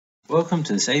Welcome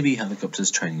to this AB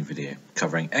Helicopters training video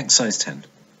covering Exercise 10,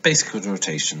 Basic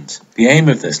Autorotations. The aim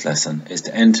of this lesson is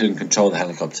to enter and control the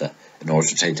helicopter in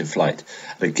autorotative flight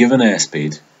at a given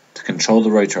airspeed to control the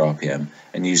rotor RPM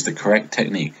and use the correct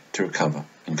technique to recover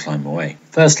and climb away.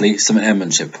 Firstly, some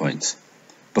airmanship points.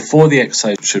 Before the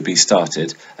exercise should be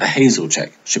started, a Hazel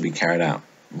check should be carried out.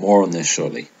 More on this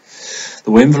shortly.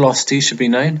 The wind velocity should be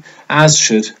known, as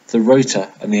should the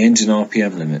rotor and the engine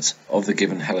RPM limits of the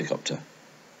given helicopter.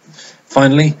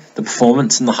 Finally, the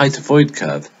performance and the height of void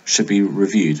curve should be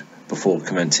reviewed before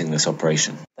commencing this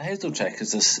operation. The Hazel check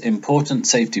is an important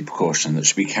safety precaution that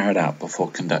should be carried out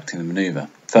before conducting the manoeuvre.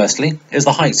 Firstly, is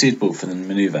the height suitable for the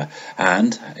manoeuvre,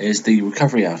 and is the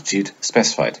recovery altitude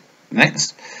specified?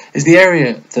 Next, is the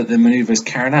area that the manoeuvre is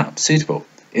carried out suitable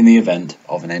in the event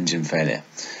of an engine failure?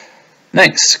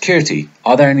 Next, security.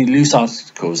 Are there any loose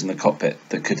articles in the cockpit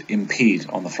that could impede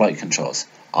on the flight controls?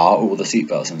 Are all the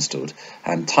seatbelts installed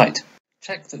and tight?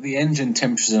 Check that the engine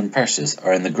temperatures and pressures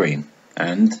are in the green,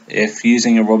 and if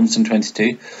using a Robinson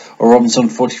 22 or Robinson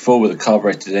 44 with a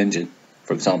carbureted engine,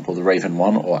 for example the Raven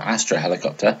 1 or Astra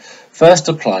helicopter, first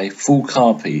apply full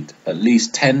carb heat at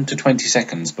least 10 to 20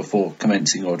 seconds before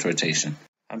commencing autorotation.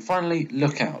 And finally,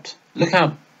 look out. Look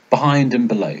out behind and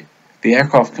below. The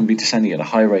aircraft can be descending at a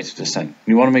high rate of descent.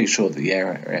 You want to make sure that the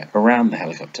area around the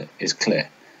helicopter is clear.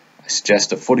 I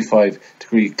suggest a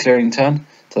 45-degree clearing turn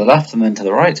to the left and then to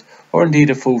the right, or indeed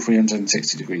a full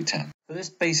 360-degree turn. For this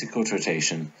basic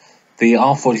autorotation, the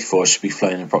R44 should be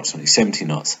flown approximately 70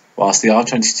 knots, whilst the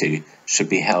R22 should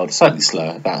be held slightly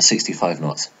slower, about 65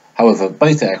 knots. However,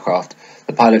 both aircraft,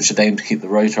 the pilot should aim to keep the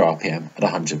rotor RPM at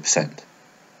 100%.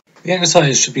 The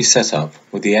exercise should be set up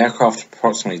with the aircraft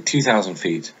approximately 2,000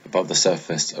 feet above the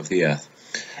surface of the Earth,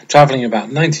 travelling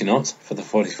about 90 knots for the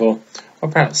 44 or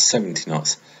perhaps 70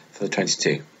 knots for the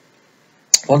 22.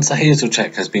 Once the Hazel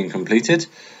check has been completed,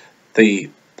 the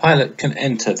pilot can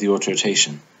enter the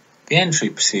autorotation. The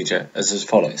entry procedure is as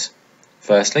follows.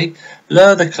 Firstly,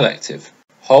 lower the collective.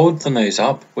 Hold the nose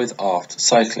up with aft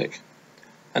cyclic,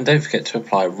 and don't forget to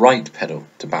apply right pedal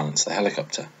to balance the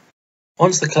helicopter.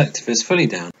 Once the collective is fully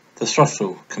down, the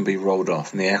throttle can be rolled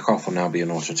off and the aircraft will now be in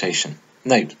autorotation.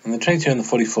 Note, in the 22 and the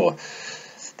 44,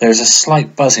 there is a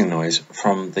slight buzzing noise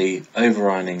from the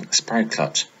overriding sprout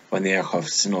clutch when the aircraft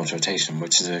is in autorotation,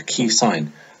 which is a key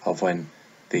sign of when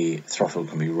the throttle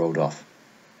can be rolled off.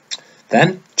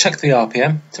 Then, check the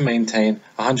RPM to maintain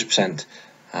 100%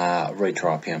 rotor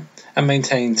RPM and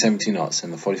maintain 70 knots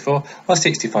in the 44 or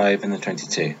 65 in the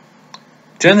 22.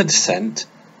 During the descent,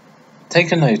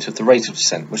 take a note of the rate of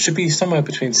descent, which should be somewhere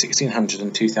between 1,600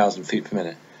 and 2,000 feet per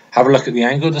minute. Have a look at the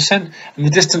angle of descent and the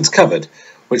distance covered,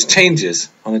 which changes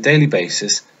on a daily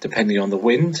basis depending on the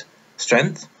wind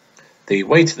strength, the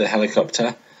weight of the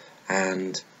helicopter,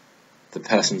 and the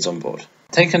persons on board.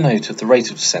 Take a note of the rate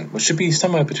of descent, which should be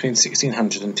somewhere between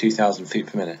 1,600 and 2,000 feet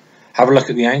per minute. Have a look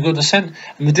at the angle of descent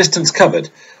and the distance covered,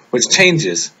 which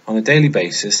changes on a daily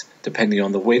basis depending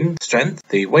on the wind strength,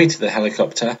 the weight of the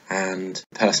helicopter, and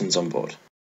persons on board.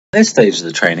 At this stage of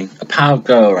the training, a power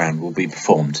go-around will be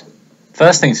performed.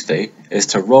 First thing to do is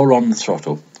to roll on the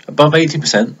throttle. Above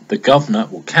 80%, the governor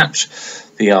will catch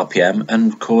the RPM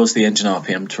and cause the engine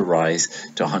RPM to rise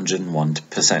to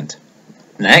 101%.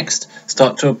 Next,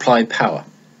 start to apply power,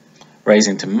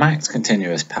 raising to max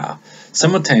continuous power.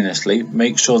 Simultaneously,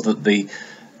 make sure that the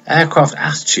aircraft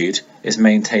attitude is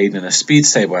maintained in a speed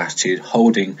stable attitude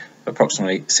holding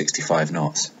approximately 65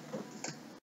 knots.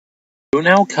 We will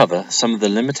now cover some of the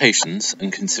limitations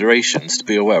and considerations to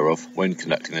be aware of when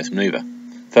conducting this manoeuvre.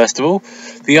 First of all,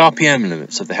 the RPM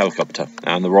limits of the helicopter.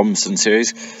 Now in the Robinson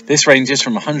series, this ranges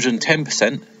from 110%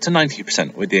 to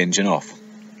 90% with the engine off.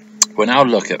 We'll now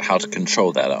look at how to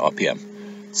control that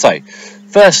RPM. So,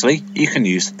 firstly, you can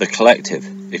use the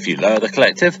collective. If you lower the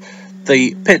collective,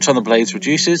 the pitch on the blades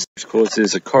reduces, which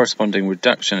causes a corresponding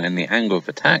reduction in the angle of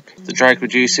attack. The drag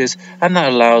reduces, and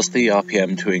that allows the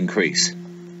RPM to increase.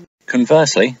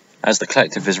 Conversely, as the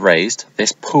collective is raised,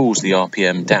 this pulls the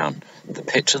RPM down. The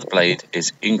pitch of the blade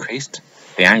is increased,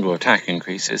 the angle of attack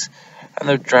increases, and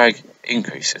the drag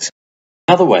increases.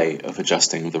 Another way of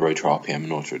adjusting the rotor RPM in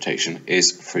autorotation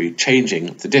is through changing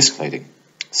the disc loading.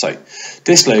 So,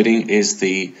 disc loading is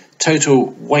the total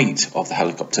weight of the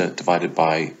helicopter divided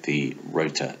by the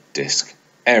rotor disc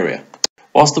area.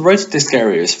 Whilst the rotor disc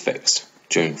area is fixed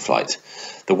during flight,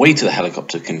 the weight of the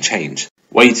helicopter can change.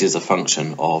 Weight is a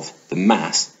function of the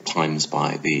mass times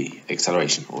by the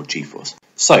acceleration or g-force.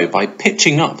 So by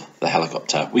pitching up the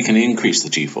helicopter, we can increase the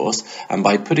g-force, and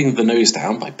by putting the nose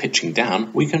down, by pitching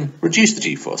down, we can reduce the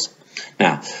g-force.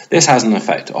 Now, this has an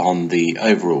effect on the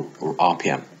overall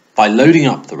RPM. By loading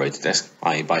up the rotor disc,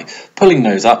 i.e. by pulling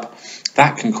nose up,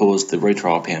 that can cause the rotor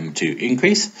RPM to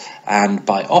increase, and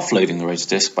by offloading the rotor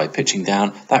disc by pitching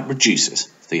down, that reduces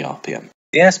the RPM.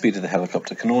 The airspeed of the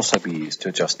helicopter can also be used to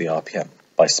adjust the RPM.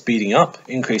 By speeding up,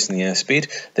 increasing the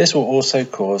airspeed, this will also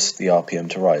cause the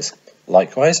RPM to rise.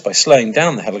 Likewise, by slowing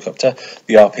down the helicopter,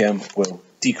 the RPM will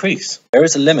decrease. There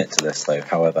is a limit to this though,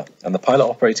 however, and the pilot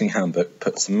operating handbook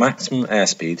puts the maximum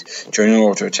airspeed during an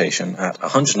autorotation at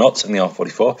 100 knots in the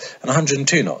R44 and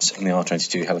 102 knots in the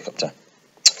R22 helicopter.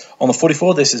 On the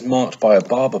 44, this is marked by a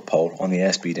barber pole on the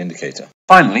airspeed indicator.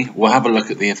 Finally, we'll have a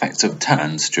look at the effects of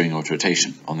turns during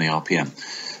autorotation on the RPM.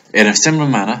 In a similar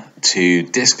manner to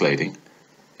disc loading,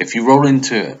 if you roll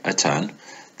into a turn,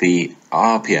 the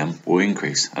RPM will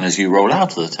increase, and as you roll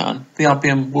out of the turn, the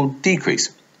RPM will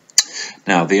decrease.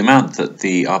 Now, the amount that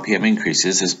the RPM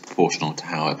increases is proportional to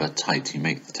however tight you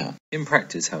make the turn. In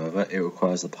practice, however, it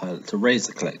requires the pilot to raise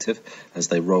the collective as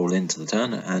they roll into the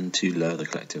turn and to lower the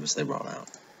collective as they roll out.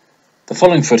 The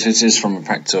following footage is from a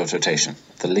practice autorotation.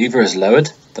 The lever is lowered,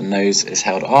 the nose is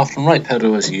held aft and right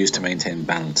pedal is used to maintain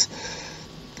balance.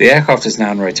 The aircraft is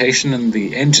now in rotation and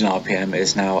the engine RPM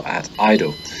is now at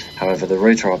idle. However, the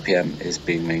rotor RPM is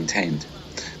being maintained.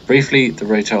 Briefly, the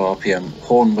rotor RPM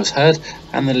horn was heard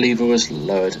and the lever was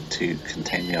lowered to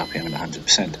contain the RPM at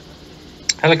 100%.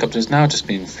 Helicopter is now just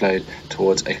being flowed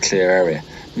towards a clear area.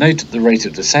 Note the rate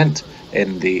of descent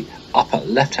in the upper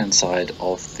left hand side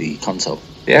of the console.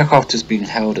 The aircraft is being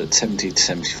held at 70 to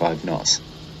 75 knots.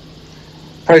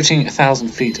 Approaching 1,000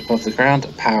 feet above the ground,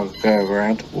 a power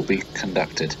go-around will be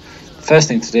conducted. The first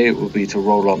thing to do will be to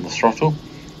roll on the throttle,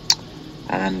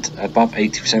 and above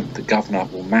 80% the governor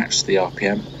will match the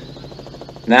RPM.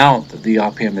 Now that the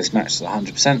RPM is matched at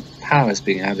 100%, power is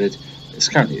being added. It's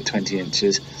currently at 20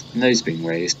 inches, the nose being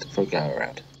raised for a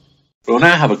go-around. We'll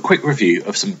now have a quick review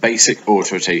of some basic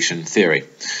autorotation theory.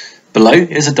 Below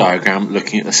is a diagram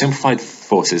looking at the simplified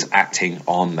forces acting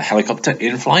on the helicopter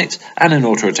in flight and in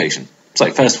autorotation. So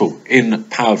first of all, in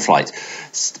powered flight.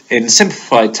 In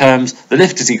simplified terms, the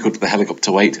lift is equal to the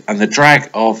helicopter weight and the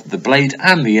drag of the blade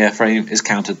and the airframe is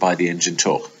countered by the engine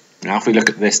torque. Now if we look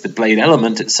at this, the blade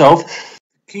element itself,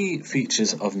 key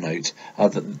features of note are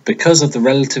that because of the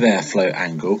relative airflow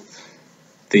angle,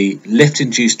 the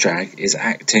lift-induced drag is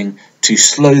acting to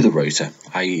slow the rotor,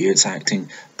 i.e. it's acting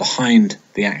behind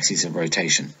the axis of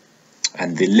rotation,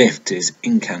 and the lift is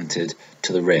incanted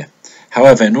to the rear.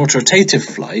 However, in autorotative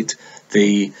flight,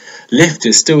 the lift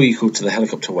is still equal to the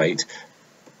helicopter weight,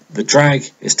 the drag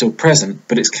is still present,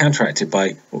 but it's counteracted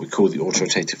by what we call the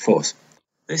autorotative force.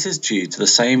 This is due to the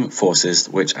same forces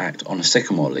which act on a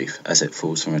sycamore leaf as it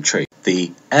falls from a tree.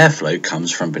 The airflow comes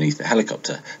from beneath the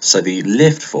helicopter, so the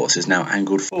lift force is now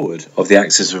angled forward of the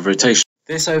axis of rotation.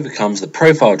 This overcomes the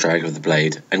profile drag of the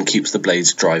blade and keeps the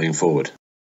blades driving forward.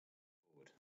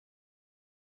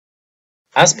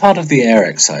 As part of the air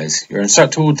exercise, your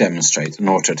instructor will demonstrate an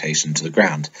autorotation to the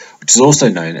ground, which is also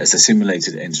known as a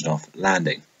simulated engine-off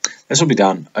landing. This will be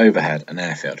done overhead and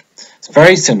airfield. It's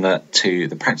very similar to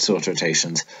the practice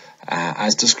autorotations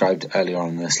as described earlier on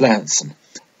in this lesson.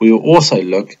 We will also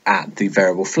look at the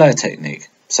variable flare technique.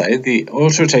 So the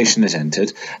autorotation is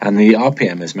entered and the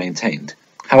RPM is maintained.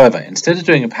 However, instead of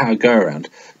doing a power go-around,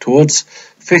 towards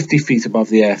 50 feet above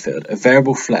the airfield, a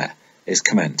variable flare is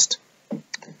commenced.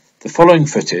 The following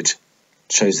footage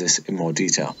shows this in more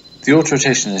detail. The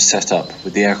autorotation is set up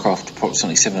with the aircraft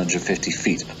approximately 750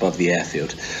 feet above the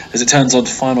airfield. As it turns on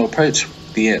to final approach,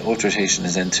 the autorotation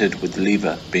is entered with the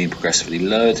lever being progressively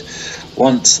lowered.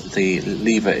 Once the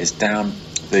lever is down,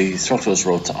 the throttle is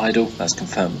rolled to idle. That's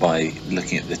confirmed by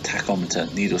looking at the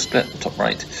tachometer needle split, top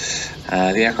right.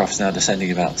 The aircraft is now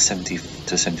descending about 70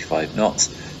 to 75 knots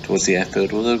towards the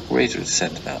airfield with a rate of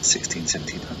descent about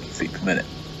 1700 feet per minute.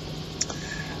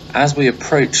 As we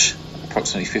approach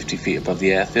approximately 50 feet above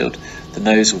the airfield, the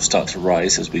nose will start to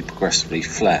rise as we progressively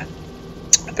flare.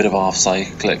 A bit of a half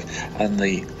cyclic and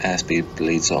the airspeed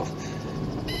bleeds off.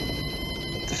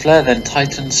 The flare then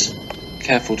tightens.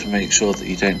 Careful to make sure that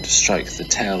you don't strike the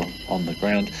tail on the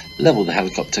ground. Level the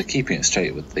helicopter, keeping it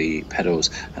straight with the pedals,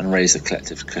 and raise the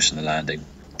collective to cushion the landing.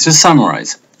 To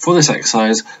summarise, for this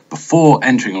exercise, before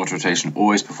entering autorotation,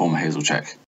 always perform a Hazel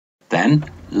check. Then,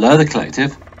 lower the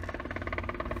collective,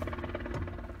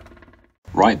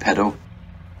 right pedal,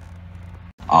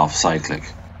 half cyclic.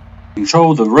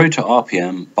 Control the rotor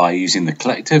RPM by using the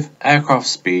collective, aircraft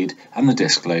speed and the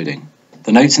disc loading.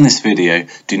 The notes in this video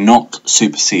do not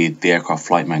supersede the aircraft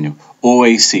flight manual.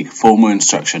 Always seek formal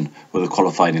instruction with a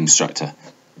qualified instructor.